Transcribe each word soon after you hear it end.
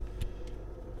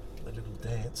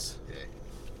dance. Yeah.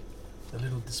 The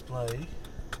little display.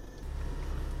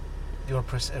 You want to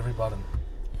press every button.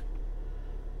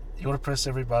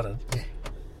 Yeah.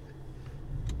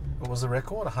 What was the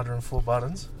record? 104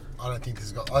 buttons. I don't think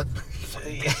it's got...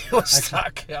 We'll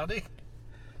start counting.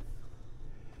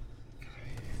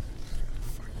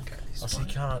 Okay, So you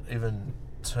can't even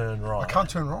turn right. I can't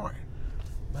turn right.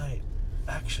 Mate,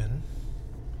 action.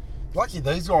 Lucky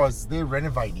these guys, they're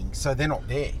renovating, so they're not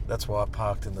there. That's why I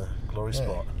parked in the glory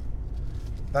spot.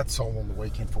 That's sold on the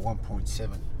weekend for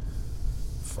 1.7.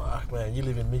 Fuck, man, you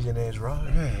live in Millionaires Row.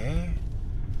 Yeah.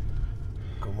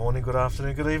 Good morning, good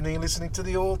afternoon, good evening. You're listening to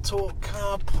the All Talk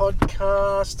Car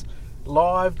Podcast.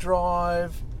 Live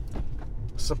drive.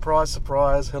 Surprise,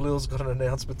 surprise. Halil's got an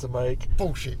announcement to make.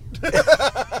 Bullshit.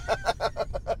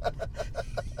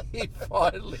 He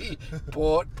finally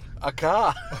bought a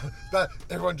car.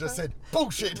 Everyone just said,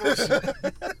 bullshit.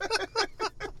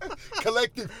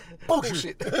 Collective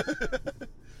bullshit.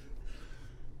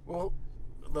 Well,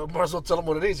 I might as well tell them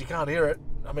what it is. You can't hear it.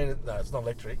 I mean, no, it's not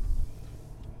electric.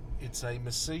 It's a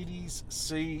Mercedes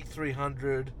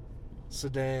C300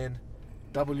 sedan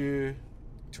W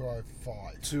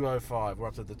 205. We're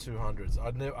up to the 200s.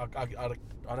 I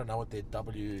don't know what their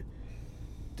W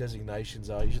designations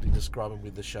are. I usually describe them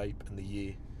with the shape and the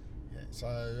year. Yeah.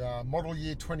 So model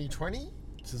year 2020.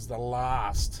 This is the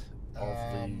last of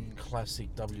the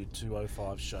classic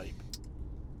W205 shape.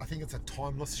 I think it's a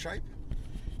timeless shape.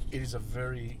 It is a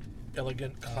very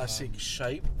elegant, classic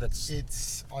shape. I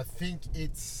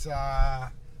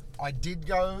did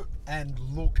go and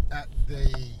look at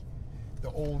the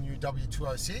all new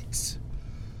W206.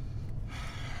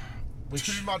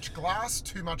 Too much glass,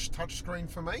 too much touchscreen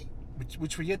for me.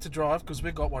 Which we're yet to drive because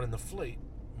we've got one in the fleet.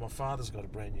 My father's got a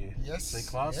brand new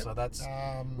C-Class, yep. So that's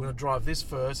we're gonna drive this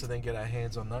first and then get our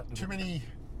hands on that. Too many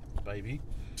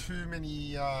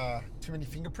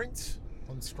fingerprints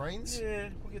on screens. Yeah,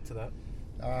 we'll get to that.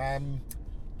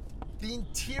 The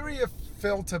interior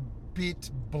felt a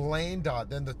bit blander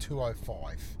than the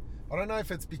 205. I don't know if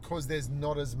it's because there's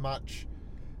not as much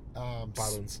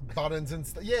buttons and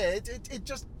stuff. Yeah, it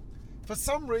just, for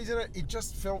some reason, it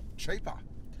just felt cheaper.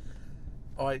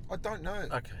 I don't know.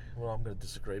 Okay, well, I'm going to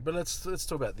disagree. But let's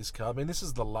talk about this car. I mean, this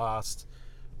is the last.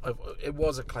 It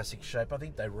was a classic shape. I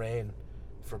think they ran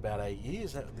for about 8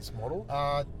 years, this model.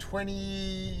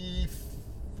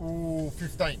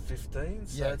 15. 15?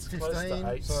 So Yeah, it's 15. Close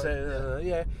to 8. So,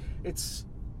 yeah, it's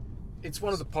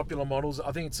one of the popular models.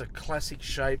 I think it's a classic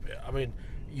shape. I mean,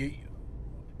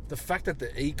 the fact that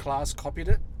the E-Class copied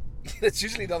it, it's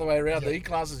usually the other way around. Yeah. The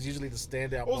E-Class is usually the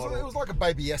standout model. It was like a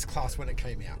baby S-Class when it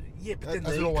came out. Yeah, but then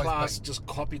the E-Class just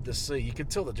copied the C. You can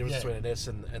tell the difference between an S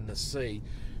and the C.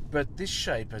 But this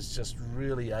shape has just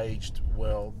really aged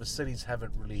well. Mercedes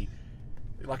haven't really...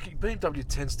 Like, BMW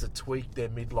tends to tweak their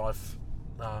midlife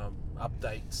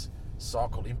updates,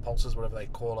 cycle, impulses, whatever they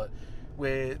call it,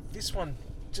 where this one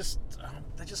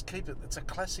they just keep it. It's a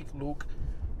classic look.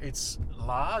 It's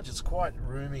large. It's quite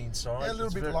roomy inside. Yeah, a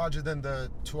little bit larger than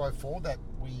the 204 that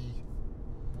we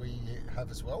have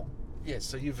as well. Yeah,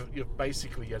 so you've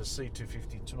basically got a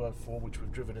C250 204, which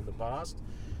we've driven in the past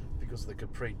because the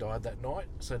Capri died that night.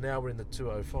 So now we're in the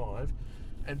 205,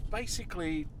 and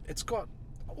basically it's got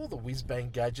all the whiz-bang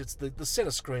gadgets. The set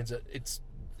of screens, it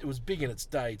was big in its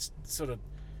day. It's sort of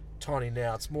tiny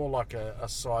now. It's more like a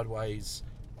sideways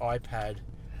iPad,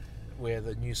 where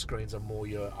the new screens are more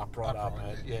your upright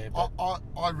iPad. Yeah,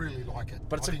 I really like it.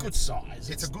 But it's a good size.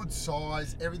 It's a good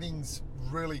size. Everything's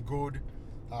really good.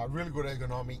 Really good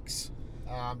ergonomics.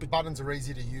 Buttons are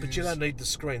easy to use. But you don't need the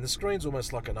screen. The screen's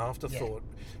almost like an afterthought.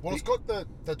 Yeah. Well, it's got the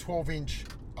 12-inch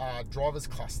driver's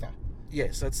cluster.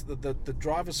 Yes, that's the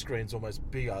driver's screen's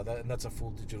almost bigger, and that's a full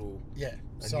digital. Yeah.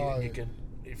 And so you can,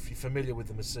 if you're familiar with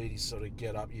the Mercedes sort of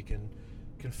get up, you can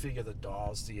configure the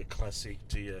dials to your classic,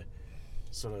 to your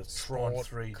sort of Tron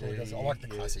 3D. I like the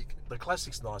classic. The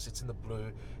classic's nice. It's in the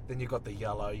blue. Then you've got the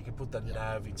yellow. You can put the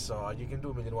nav inside. You can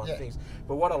do a million and one things.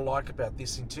 But what I like about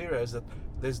this interior is that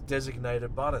there's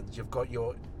designated buttons. You've got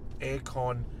your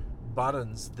aircon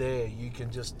buttons there. You can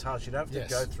just touch. You don't have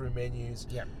to go through menus.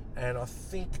 Yeah. And I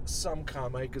think some car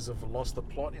makers have lost the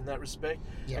plot in that respect.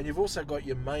 Yeah. And you've also got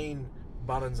your main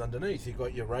buttons underneath. You've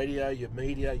got your radio, your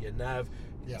media, your nav.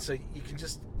 Yeah. So you can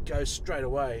just go straight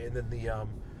away. And then the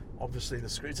obviously the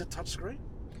screen. Is it touch screen?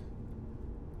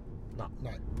 No.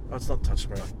 Oh, it's not touch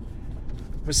screen.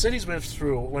 Mercedes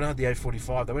when I had the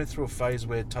A45, they went through a phase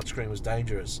where touchscreen was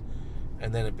dangerous,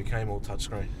 and then it became all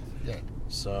touchscreen. Yeah.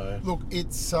 So look,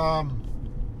 it's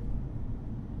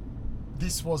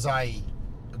this was a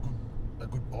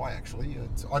good buy actually.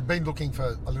 I'd been looking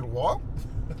for a little while.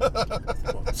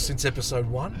 Since episode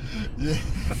 1? Yeah,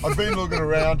 I've been looking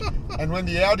around, and when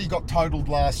the Audi got totaled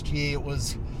last year, it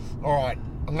was, all right,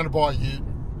 I'm going to buy a ute.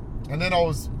 And then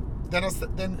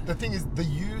then the thing is, the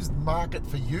used market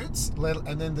for utes,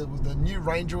 and then the new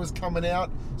Ranger was coming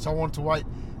out, so I wanted to wait.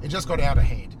 It just got out of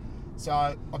hand. So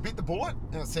I bit the bullet,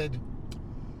 and I said,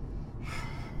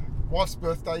 wife's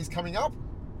birthday is coming up.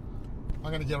 I'm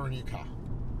going to get her a new car.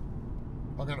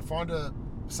 I'm going to find her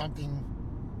something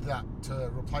that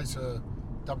to replace her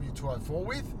W204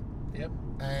 with. Yep.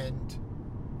 And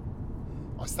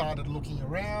I started looking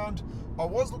around. I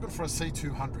was looking for a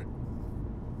C200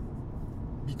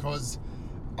 because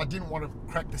I didn't want to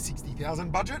crack the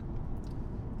 60,000 budget,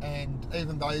 and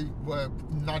even they were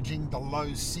nudging the low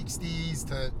 60s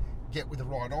to get with the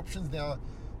right options. Now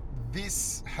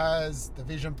this has the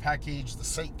Vision package, the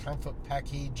seat comfort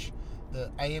package,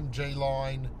 the AMG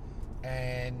line,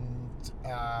 and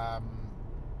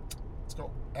it's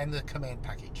got the Command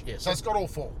package. Yes. So it's got all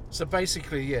 4. So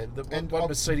basically, yeah, what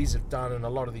Mercedes have done, and a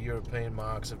lot of the European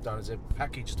marques have done, is they've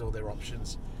packaged all their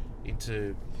options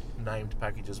into named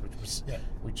packages,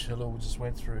 which Hello just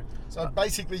went through. So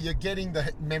basically, you're getting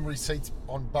the memory seats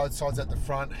on both sides at the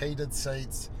front, heated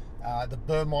seats, the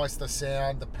Burmeister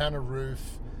sound, the Pana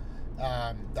roof,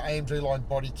 the AMG line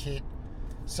body kit.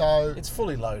 So it's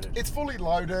fully loaded. It's fully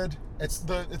loaded. It's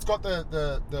got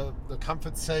the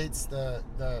comfort seats. They're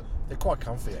quite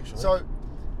comfy, actually. So,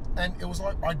 and it was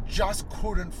like I just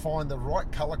couldn't find the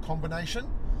right color combination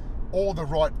or the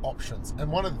right options. And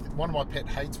one of my pet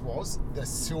hates was the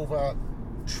silver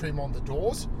trim on the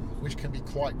doors, which can be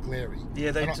quite glary.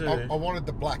 Yeah, they do. I wanted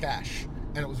the black ash,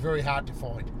 and it was very hard to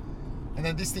find. And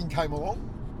then this thing came along.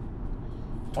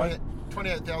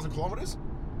 28,000 kilometers.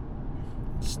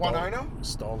 One owner.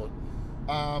 Stole it.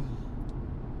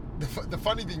 The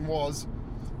funny thing was,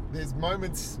 there's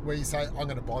moments where you say, I'm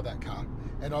going to buy that car.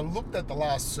 And I looked at the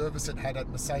last service it had at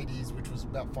Mercedes, which was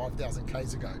about 5,000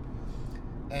 Ks ago.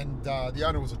 And the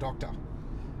owner was a doctor.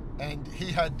 And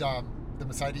he had the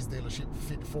Mercedes dealership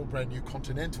fit 4 brand new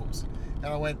Continentals.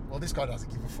 And I went, well, this guy doesn't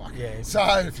give a fuck. Yeah.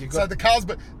 So the cars,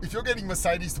 but if you're getting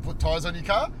Mercedes to put tyres on your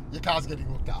car's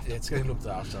getting looked after. Yeah, it's getting looked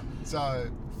after. So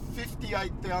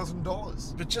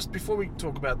 $58,000. But just before we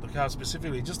talk about the car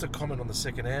specifically, just a comment on the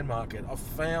second-hand market.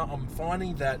 I'm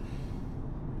finding that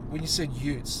when you said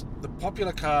utes, the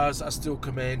popular cars are still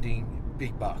commanding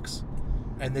big bucks,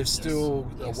 and there's still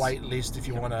a wait list if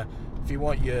you want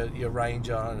your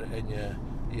Ranger and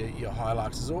your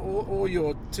Hiluxes or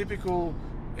your typical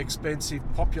expensive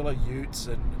popular utes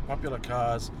and popular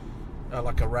cars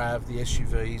like a RAV, the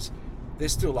SUVs. They're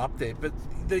still up there, but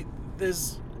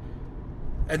there's.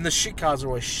 And the shit cars are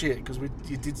always shit, because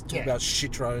you did talk about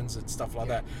Citroens and stuff like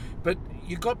that. But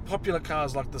you got popular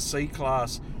cars like the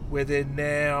C-Class, where they're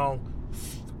now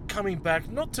coming back,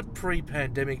 not to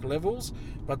pre-pandemic levels,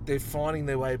 but they're finding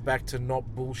their way back to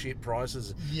not bullshit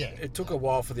prices. Yeah. It took a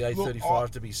while for the A35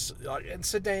 to be... And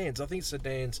sedans. I think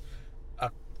sedans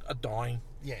are dying.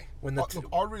 Yeah. Look,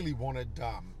 I really wanted...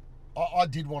 I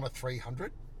did want a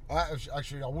 300. I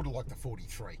would have liked a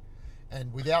 43.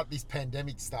 And without this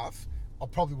pandemic stuff... I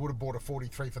probably would have bought a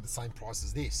 43 for the same price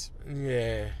as this.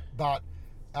 Yeah. But...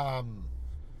 it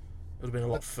would have been a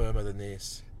lot firmer than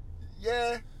this.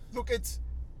 Yeah. Look, it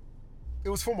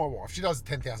was for my wife. She does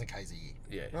 10,000 Ks a year.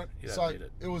 Yeah. Right? You don't need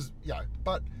it. It was... Yeah.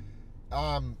 But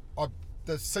the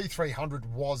C300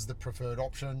 was the preferred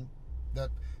option. They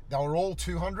were all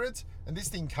 200s. And this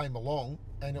thing came along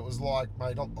and it was like,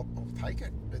 mate, I'll take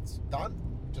it. It's done.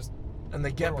 Just... And the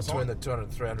gap between the 200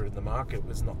 and 300 in the market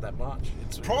was not that much.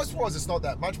 Price-wise, it's not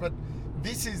that much, but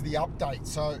this is the update.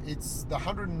 So it's the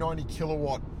 190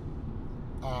 kilowatt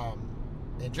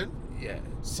engine. Yeah.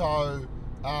 So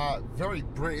very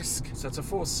brisk. So it's a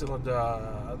four-cylinder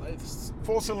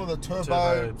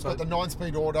turbo. It's got the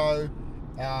 9-speed auto.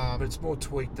 But it's more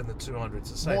tweaked than the 200.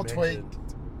 It's the same more engine. Tweaked.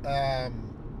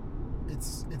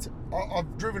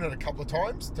 I've driven it a couple of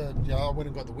times. I went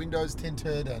and got the windows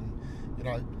tinted, and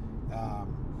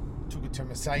took it to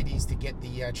Mercedes to get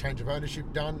the change of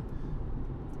ownership done.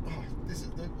 I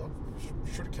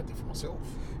should have kept it for myself.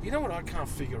 You know what I can't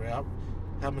figure out?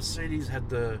 How Mercedes had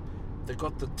they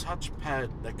got the touch pad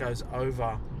that goes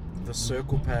over the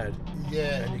circle pad.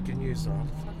 Yeah. And you can use that.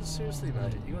 Fucking seriously,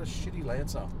 mate. You got a shitty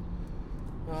Lancer.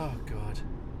 Oh God.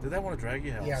 Did they want to drag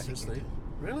your house? Yeah, Seriously?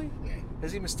 Really? Yeah.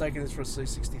 Has he mistaken this for a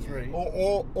C63?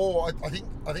 Or I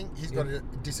think he's got a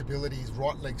disability. His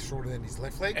right leg's shorter than his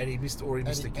left leg, And he missed a gear. and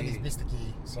he's missed a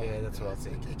gear. So Yeah, that's what I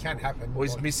think. It can happen. Or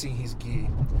he's missing his gear.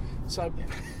 So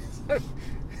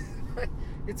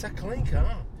it's a clean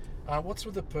car. What's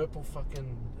with the purple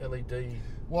fucking LED?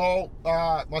 Well,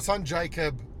 my son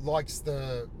Jacob likes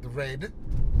the red,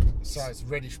 so it's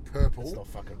reddish purple. It's not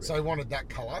fucking red. So he wanted that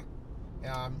colour.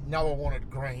 Noah wanted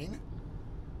green.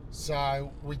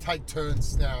 So we take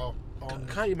turns now on...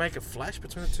 Can't you make a flash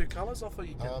between the two colours? I thought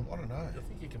you can. I don't know. I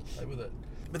think you can play with it.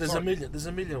 But there's a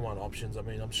million and one options. I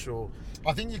mean, I'm sure.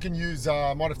 I think you can use,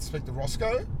 might have to speak to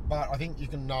Roscoe, but I think you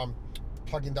can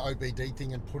plug in the OBD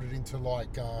thing and put it into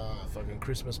like... fucking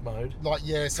Christmas mode. Like,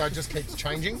 yeah, so it just keeps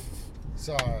changing.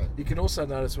 So... You can also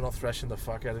notice we're not thrashing the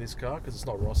fuck out of this car because it's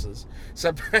not Ross's.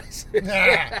 So basically...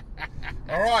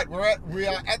 All right, we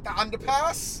are at the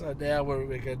underpass. So now we're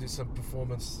going to do some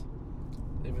performance,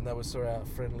 even though we saw our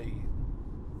friendly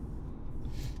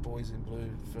boys in blue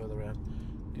further out.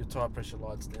 Your tyre pressure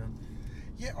lights down.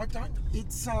 Yeah, I don't.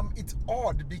 It's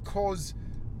odd because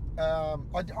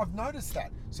I've noticed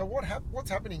that. So what's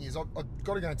happening is I've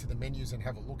got to go into the menus and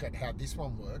have a look at how this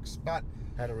one works. But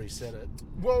how to reset it?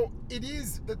 Well, it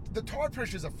is the tyre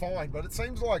pressures are fine, but it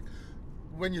seems like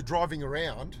when you're driving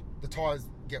around, the tyres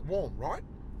get warm, right?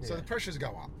 Yeah. So the pressures go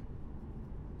up.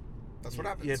 That's what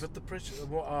happens. Yeah, but the pressure.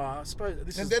 Well, I suppose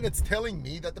this and then it's telling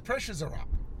me that the pressures are up.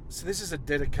 So this is a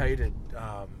dedicated.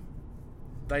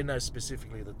 They know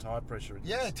specifically the tyre pressure.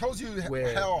 Yeah, it tells you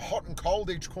how hot and cold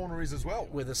each corner is as well.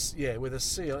 With a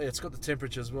CLS, it's got the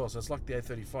temperature as well. So it's like the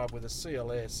A35 with a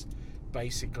CLS.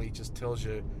 Basically, just tells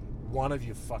you one of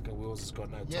your fucking wheels has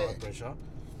got no tyre pressure.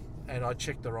 And I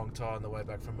checked the wrong tyre on the way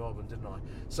back from Melbourne, didn't I?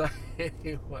 So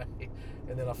anyway,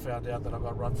 and then I found out that I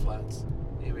got run flats.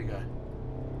 Here we go.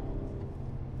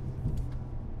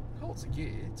 Holds the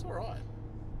gear. It's all right.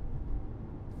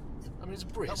 I mean, it's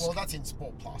brisk. Well, that's in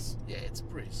Sport Plus. Yeah, it's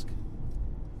brisk.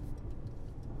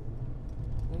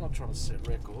 We're not trying to set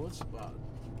records, but...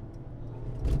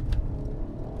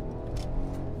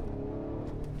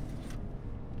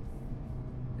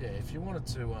 Yeah, if you wanted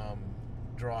to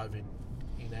drive in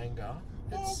anger,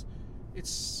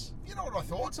 it's... You know what I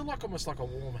thought? It's almost like a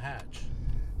warm hatch.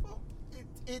 Well,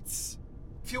 it's...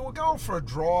 If you were going for a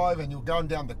drive and you're going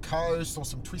down the coast or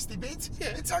some twisty bits,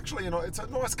 it's actually it's a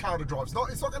nice car to drive.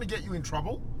 It's not going to get you in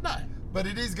trouble. No. But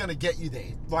it is going to get you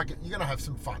there. Like, you're going to have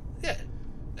some fun. Yeah.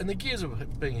 And the gears are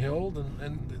being held,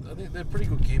 and I think they're pretty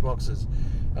good gearboxes.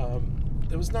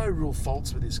 There was no real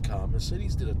faults with this car.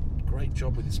 Mercedes did a great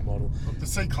job with this model. Look, the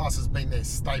C-Class has been their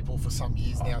staple for some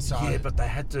years now. So yeah, but they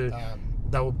had to...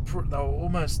 they were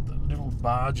almost little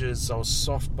barges, so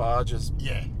soft barges.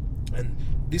 Yeah. And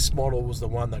this model was the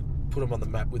one that put them on the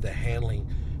map with the handling.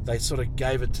 They sort of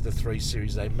gave it to the 3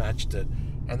 Series. They matched it.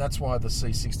 And that's why the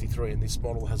C63 in this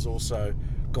model has also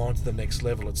gone to the next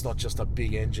level. It's not just a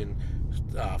big engine,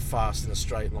 fast in a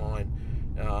straight line.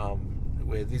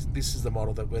 Where this is the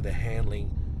model where the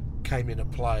handling came into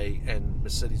play, and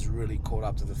Mercedes really caught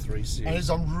up to the 3 Series.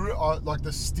 And like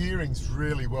the steering's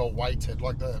really well weighted.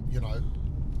 Like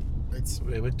it's...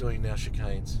 Yeah, we're doing now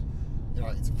chicanes.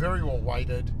 It's very well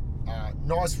weighted.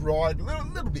 Nice ride, a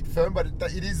little bit firm, but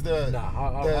it is the...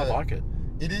 I like it.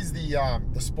 It is the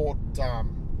sport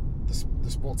the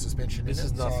sport suspension. This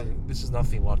is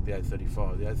nothing like the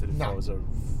A35. The A35 is a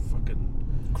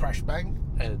fucking crash bang.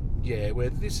 And yeah, where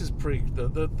this is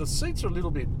the seats are a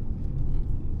little bit.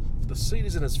 The seat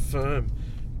isn't as firm,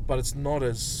 but it's not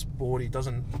as sporty. It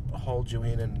doesn't hold you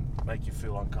in and make you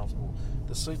feel uncomfortable.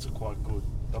 The seats are quite good.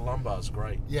 The lumbar's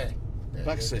great. Yeah.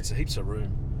 Back seats are heaps of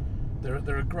room.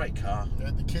 They're a great car. Yeah,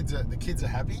 the kids are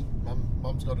happy.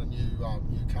 Mum's got a new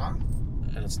car.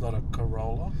 And it's not a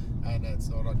Corolla. And it's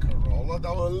not a Corolla. They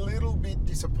were a little bit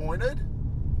disappointed.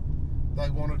 They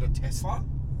wanted a Tesla.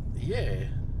 Yeah,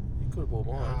 you could have bought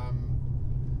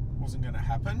mine. Wasn't going to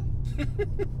happen.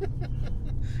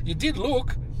 You did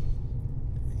look.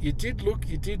 You did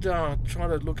try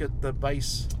to look at the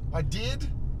base. I did.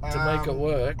 To make it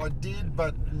work. I did,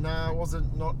 but no, it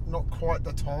wasn't not quite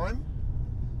the time.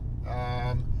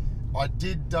 I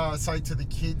did say to the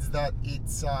kids that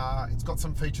it's got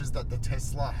some features that the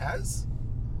Tesla has,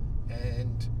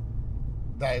 and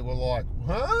they were like,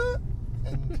 huh?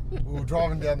 And we were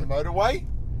driving down the motorway,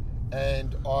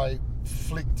 and I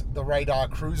flicked the radar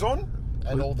cruise on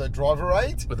and all the driver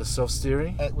aids. With the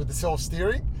self-steering? With the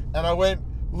self-steering. And I went,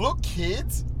 look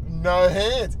kids, no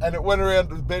hands. And it went around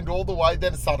the bend all the way,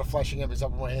 then it started flashing every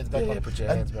time I put my hands back on. Put your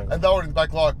hands back on. And they were in the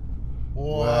back like,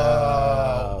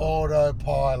 wow,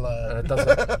 autopilot. And it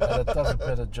does a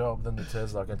better job than the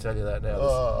Tesla, I can tell you that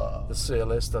now. The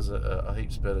CLS does a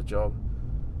heaps better job.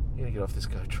 You're going to get off this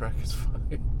go track, it's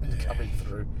funny. It's coming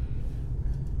through.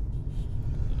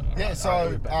 Yeah,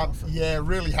 so,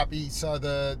 really happy. So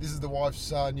this is the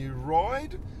wife's new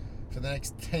ride. for the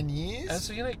next 10 years. And it's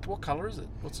a unique. What colour is it?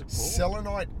 What's it called?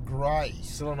 Selenite grey.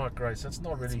 Selenite grey. So it's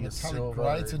not really it's a silver.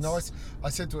 Grey. It's a nice. I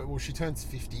said to her, well, she turns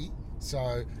 50, so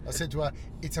I said to her,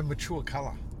 it's a mature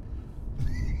colour.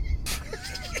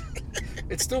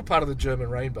 It's still part of the German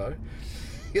rainbow.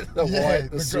 The white,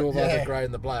 the silver, the grey,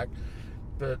 and the black.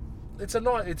 But it's a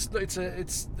nice.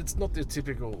 It's not the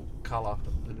typical colour,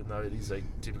 even though it is a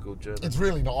typical German. It's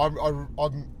really not.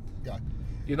 I'm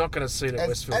You're not going to see it at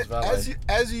Westfields Valley.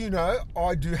 As you know,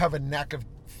 I do have a knack of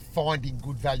finding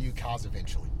good value cars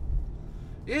eventually.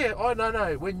 Yeah,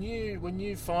 no. When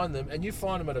you find them, and you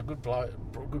find them at a good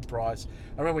price.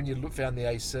 I remember when you found the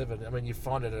A7. I mean, you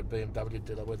find it at a BMW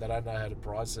dealer where they don't know how to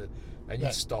price it, and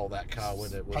you stole that car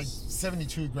when it was paid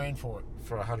 $72,000 for it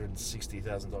for a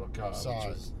 $160,000 car. So which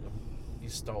was, you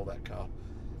stole that car.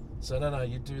 So no,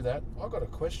 you do that. I got a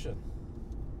question,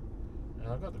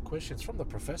 and I got the question. It's from the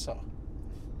professor.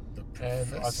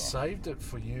 And I saved it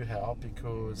for you, Hal,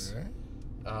 because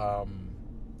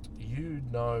you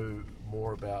know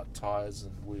more about tyres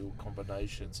and wheel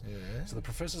combinations. Yeah. So the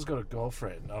professor's got a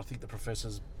girlfriend, and I think the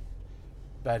professor's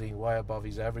batting way above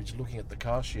his average looking at the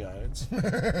car she owns.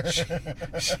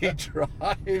 she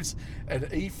drives an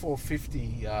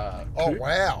E450 coupe. Oh,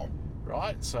 wow.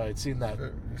 Right? So it's in that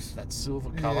silver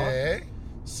colour. Yeah.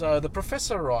 So the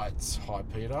professor writes, "Hi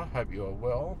Peter, hope you are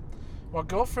well. My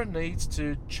girlfriend needs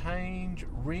to change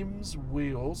rims,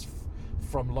 wheels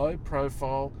from low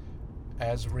profile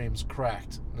as rims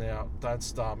cracked." Now, don't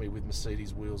start me with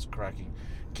Mercedes wheels cracking.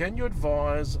 Can you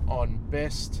advise on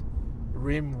best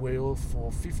rim wheel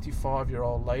for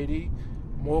 55-year-old lady?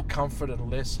 More comfort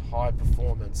and less high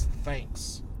performance.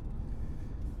 Thanks.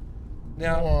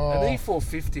 Now, an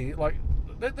E450,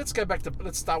 let's go back to,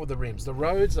 let's start with the rims. The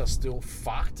roads are still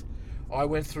fucked. I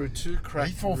went through 2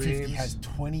 cracked E450 rims. has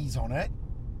 20s on it.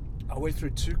 I went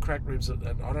through 2 cracked rims, and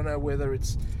I don't know whether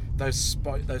it's those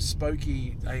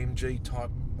spokey AMG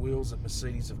type wheels that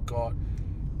Mercedes have got.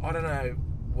 I don't know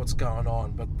what's going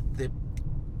on, but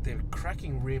they're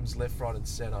cracking rims left, right, and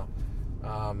centre.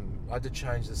 I had to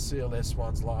change the CLS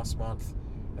ones last month,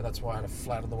 and that's why I had a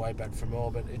flat on the way back from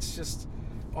Melbourne. It's just,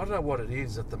 I don't know what it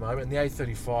is at the moment. And the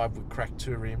A35 would crack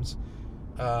 2 rims.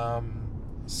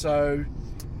 So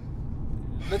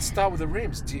let's start with the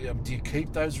rims. Do you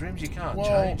keep those rims? You can't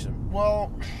change them.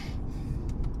 Well,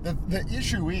 the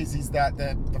issue is that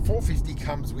the 450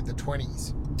 comes with the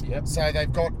 20s. Yep. So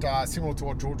they've got, similar to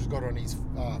what George has got on his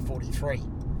 43.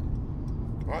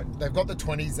 Right? They've got the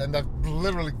 20s, and they've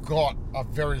literally got a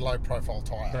very low profile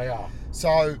tyre. They are.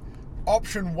 So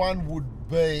option 1 would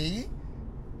be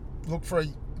look for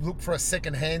a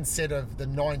second-hand set of the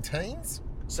 19s.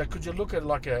 So could you look at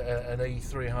like an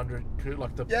E300,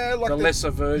 like the the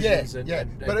lesser versions, and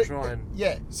try and...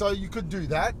 Yeah, so you could do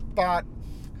that, but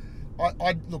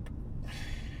I look,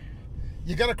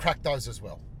 you're going to crack those as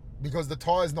well, because the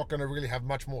tyre's not going to really have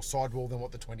much more sidewall than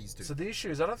what the 20s do. So the issue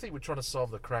is, I don't think we're trying to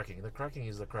solve the cracking. The cracking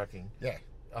is the cracking. Yeah.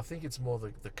 I think it's more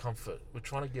the comfort. We're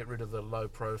trying to get rid of the low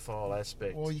profile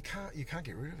aspect. Well, you can't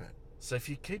get rid of it. So if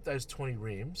you keep those 20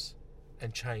 rims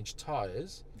and change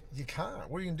tyres... You can't.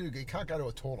 What are you going to do? You can't go to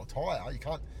a taller tyre.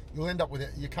 You'll end up with it.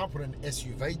 You can't put an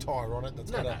SUV tyre on it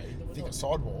that's got a thicker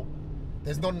sidewall.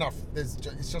 There's not enough. It's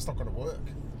just not going to work.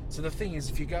 So the thing is,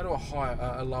 if you go to a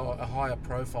higher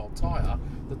profile tyre,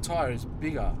 the tyre is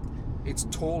bigger. It's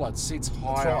taller. It sits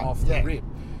higher off the rim.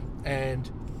 And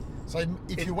so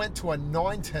if you went to a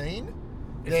 19,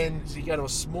 then so you go to a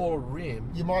smaller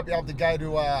rim, you might be able to go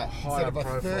to instead of a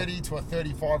profile. 30 to a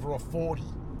 35 or a 40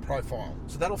 profile.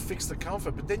 So that'll fix the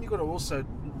comfort, but then you've got to also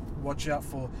watch out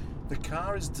for, the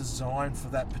car is designed for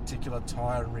that particular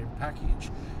tyre and rim package.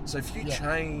 So if you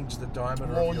change the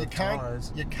diameter of your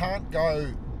tyres... You can't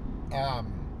go...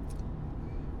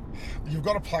 you've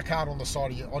got a placard on the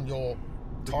side of on your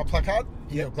tyre placard,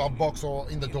 in your glove box or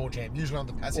in the door jamb, usually on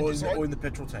the passenger side. Or in the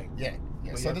petrol tank. Yeah.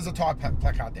 So there's a tyre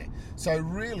placard there. So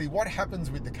really what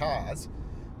happens with the cars,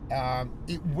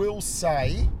 it will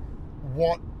say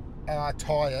what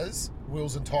tyres,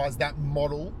 wheels and tyres, that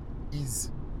model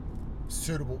is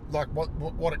suitable, like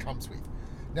what it comes with.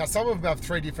 Now some of them have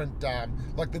 3 different,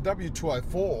 like the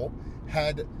W204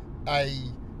 had a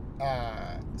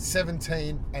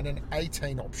 17 and an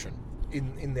 18 option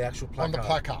in the actual placard. On the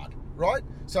placard, right?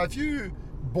 So if you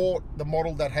bought the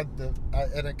model that had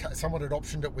someone had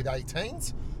optioned it with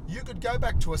 18s, you could go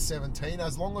back to a 17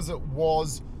 as long as it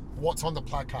was what's on the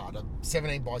placard, a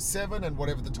 17x7 and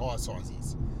whatever the tyre size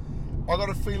is. I got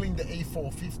a feeling the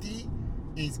E450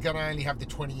 is going to only have the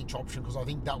 20-inch option, because I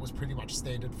think that was pretty much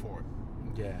standard for it.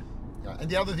 Yeah. And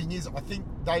the other thing is, I think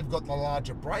they've got the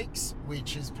larger brakes,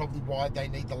 which is probably why they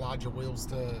need the larger wheels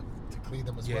to clear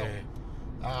them as well.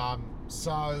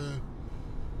 So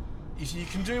you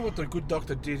can do what the good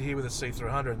doctor did here with the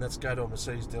C300, and that's go to a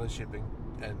Mercedes dealership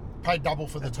and pay double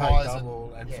for the and tyres. Pay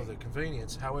double and for the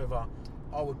convenience. However,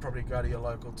 I would probably go to your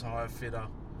local tyre fitter.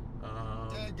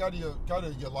 Go to your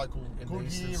local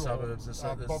Goodyear suburbs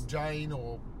or Bob Jane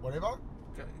or whatever.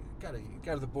 Go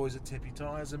to the boys at Tempe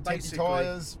Tyres, and Tempe basically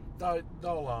Tyres. They'll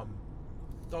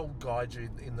guide you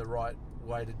in the right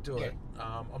way to do it.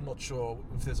 I'm not sure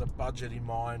if there's a budget in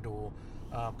mind or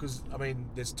because I mean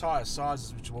there's tyre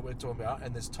sizes, which is what we're talking about,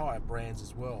 and there's tyre brands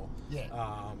as well. Yeah.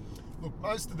 Look,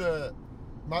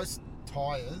 most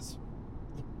tyres.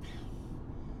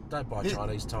 Don't buy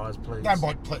Chinese tyres, please. Don't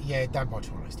buy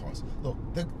Chinese tyres. Look,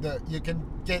 you can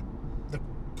get the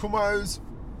Kumhos.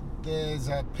 There's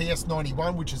a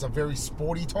PS91, which is a very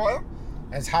sporty tyre.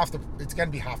 It's going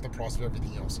to be half the price of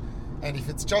everything else. And if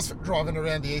it's just for driving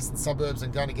around the eastern suburbs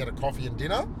and going to get a coffee and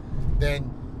dinner,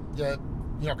 then you're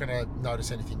not going to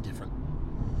notice anything different.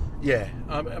 Yeah,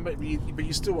 but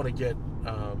you still want to get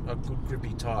a good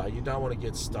grippy tyre. You don't want to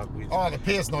get stuck with... Oh, the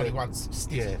PS91's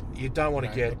sticky. Yeah, you don't want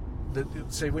to get...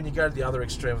 See, when you go to the other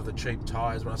extreme of the cheap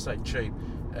tyres, when I say cheap,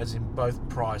 as in both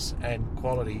price and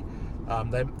quality,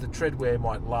 the tread wear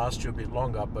might last you a bit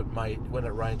longer, but when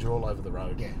it rains, you're all over the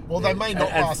road. Yeah. Well, they may not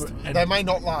last. They may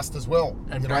not last as well.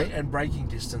 And braking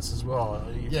distance as well.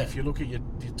 If you look at your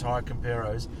tyre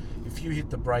comparos, if you hit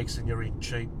the brakes and you're in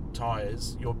cheap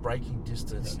tyres, your braking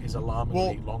distance is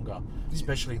alarmingly longer,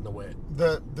 especially in the wet.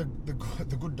 The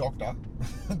good doctor,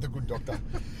 the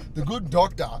good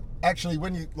doctor. Actually,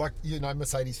 when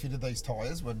Mercedes fitted these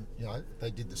tyres when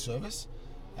they did the service,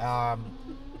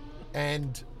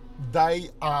 and they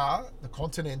are the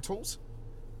Continentals,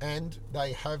 and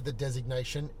they have the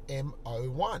designation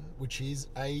M01, which is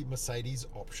a Mercedes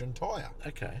option tyre.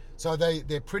 Okay. So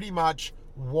they're pretty much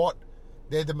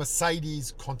they're the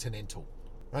Mercedes Continental.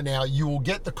 Now, you will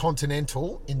get the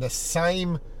Continental in the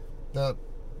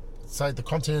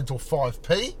Continental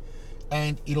 5P,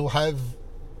 and it'll have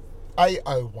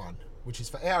A01, which is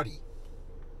for Audi.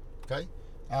 Okay?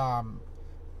 And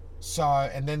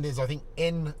then there's, I think,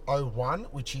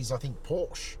 N01, which is, I think,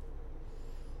 Porsche.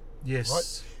 Yes.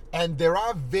 Right? And there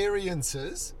are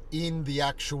variances in the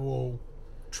actual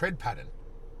tread pattern.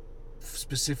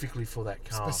 Specifically for that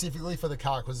car. Specifically for the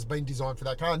car, because it's been designed for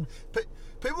that car. And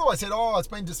people always said, it's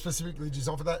been specifically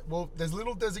designed for that. Well, there's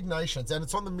little designations, and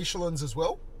it's on the Michelins as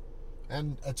well.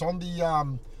 And it's on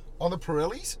the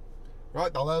Pirellis,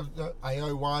 right? They'll have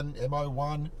A01,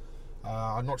 M01.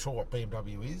 I'm not sure what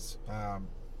BMW is. Yeah.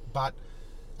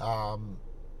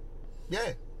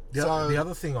 The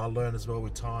other thing I learned as well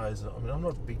with tyres, I mean, I'm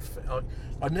not a big fan.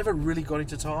 I never really got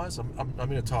into tyres. I'm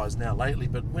into tyres now lately,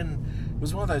 but when it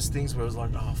was one of those things where it was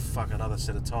like, oh, fuck, another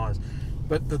set of tyres.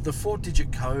 But the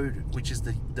 4-digit code, which is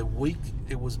the week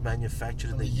it was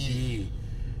manufactured and the year,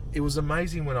 it was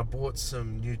amazing when I bought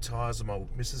some new tyres on my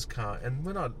missus' car, and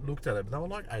when I looked at it, they were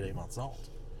like 18 months old.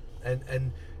 And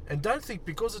don't think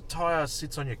because a tyre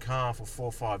sits on your car for 4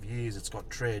 or 5 years, it's got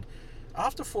tread.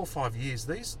 After 4 or 5 years,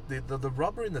 the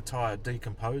rubber in the tyre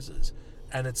decomposes,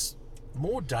 and it's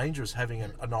more dangerous having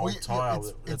an old tyre.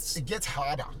 It gets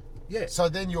harder. Yeah. So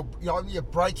then your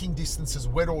braking distance is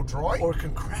wet or dry, or it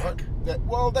can crack.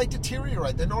 Right? They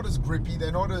deteriorate. They're not as grippy.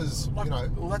 They're not as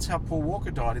Well, that's how Paul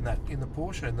Walker died in the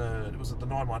Porsche,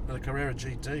 the Carrera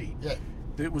GT. Yeah.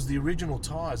 It was the original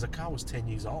tyres. The car was 10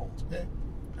 years old. Yeah.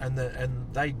 And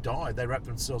they died. They wrapped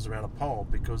themselves around a pole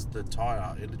because the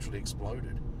tyre literally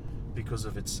exploded because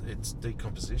of its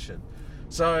decomposition.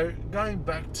 So going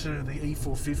back to the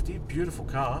E450, beautiful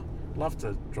car. Love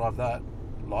to drive that.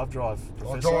 Live drive,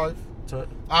 Professor.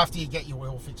 After you get your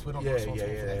wheel fixed, we're not responsible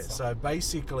for that stuff. So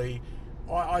basically,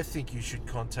 I think you should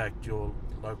contact your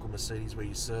local Mercedes where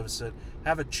you service it.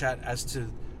 Have a chat as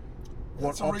to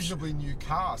it's a reasonably new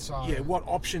car, so what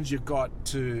options you've got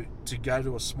to go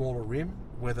to a smaller rim,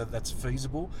 whether that's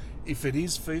feasible. If it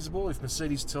is feasible, if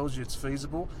Mercedes tells you it's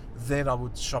feasible, then I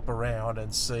would shop around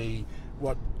and see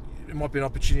what it might be an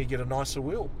opportunity to get a nicer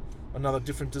wheel, another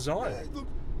different design. Look,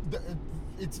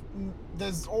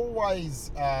 there's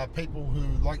always people who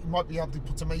might be able to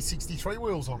put some E63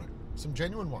 wheels on it, some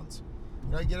genuine ones.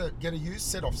 Get a used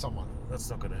set off someone. That's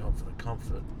not going to help for the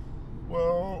comfort.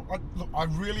 Well, I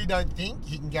really don't think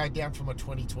he can go down from a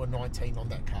 20 to a 19 on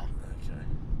that car. Okay.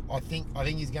 I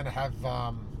think he's going to have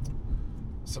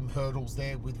some hurdles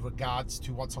there with regards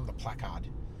to what's on the placard,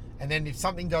 and then if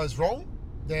something goes wrong,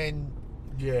 then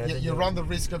you run the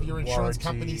risk of your insurance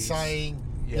company saying,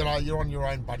 you're on your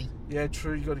own, buddy. Yeah,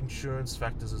 true. You got insurance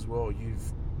factors as well.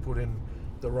 You've put in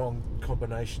the wrong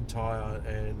combination tyre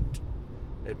and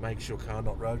it makes your car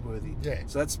not roadworthy. Yeah.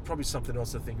 So that's probably something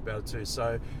else to think about too.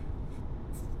 So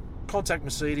contact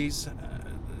Mercedes.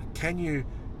 Can you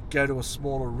go to a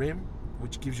smaller rim,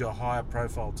 which gives you a higher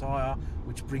profile tyre,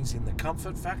 which brings in the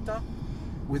comfort factor,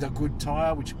 with a good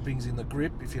tyre, which brings in the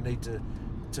grip if you need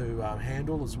to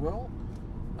handle as well.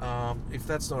 If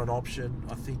that's not an option,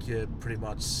 I think you're pretty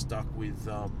much stuck with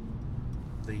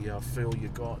the feel you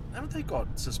got. Haven't they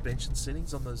got suspension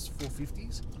settings on those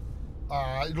 450s?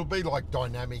 It'll be like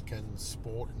dynamic and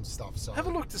sport and stuff. So have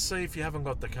a look to see if you haven't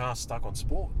got the car stuck on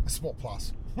sport. Sport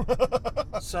Plus.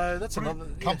 So that's another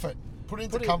comfort. Put it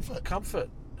into comfort. Comfort.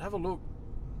 Have a look,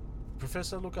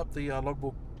 Professor. Look up the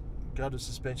logbook. Go to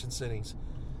suspension settings.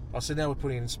 So now we're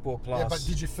putting it in Sport Plus. Yeah, but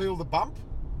did you feel the bump?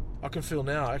 I can feel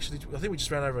now. Actually, I think we just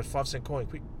ran over a 5-cent coin.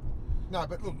 Quick. No,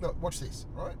 but look, watch this,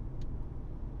 right?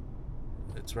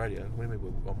 It's radio.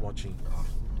 I'm watching.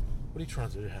 What are you trying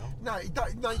to do, Hal? No,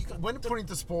 when you put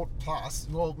into Sport Plus,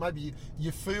 well, maybe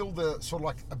you feel the sort of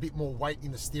like a bit more weight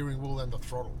in the steering wheel and the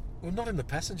throttle. Well, not in the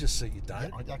passenger seat, you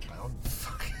don't. Yeah, okay, I'm...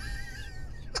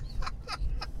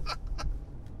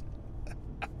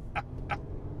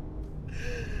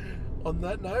 On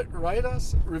that note, rate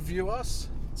us, review us,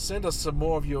 send us some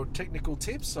more of your technical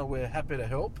tips, so we're happy to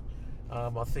help.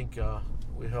 I think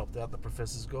we helped out the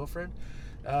Professor's girlfriend.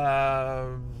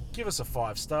 Give us a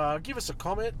 5-star, give us a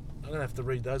comment. I'm going to have to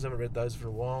read those, I haven't read those for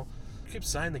a while. Keep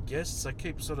saying the guests, they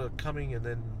keep sort of coming, and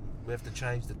then we have to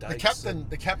change the dates.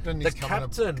 The captain is coming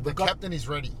up. The captain is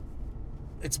ready.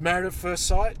 It's Married at First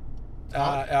Sight.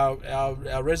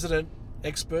 Our resident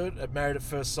expert at Married at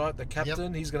First Sight, the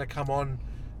captain, he's going to come on.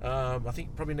 I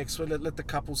think probably next week. Let the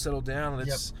couple settle down. And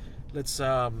let's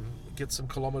get some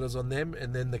kilometres on them,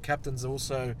 and then the captain's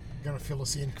also going to fill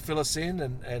us in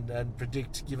and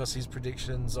give us his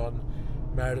predictions on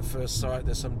Married at First Sight.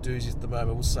 There's some doozies at the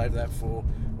moment. We'll save that for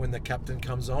when the captain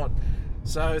comes on.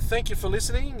 So thank you for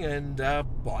listening, and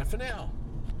bye for now.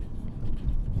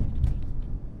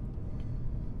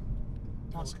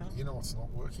 You know what's not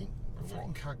working? I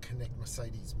fucking can't connect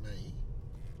Mercedes Me,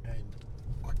 and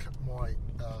my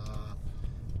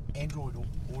Android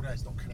Auto is not connected.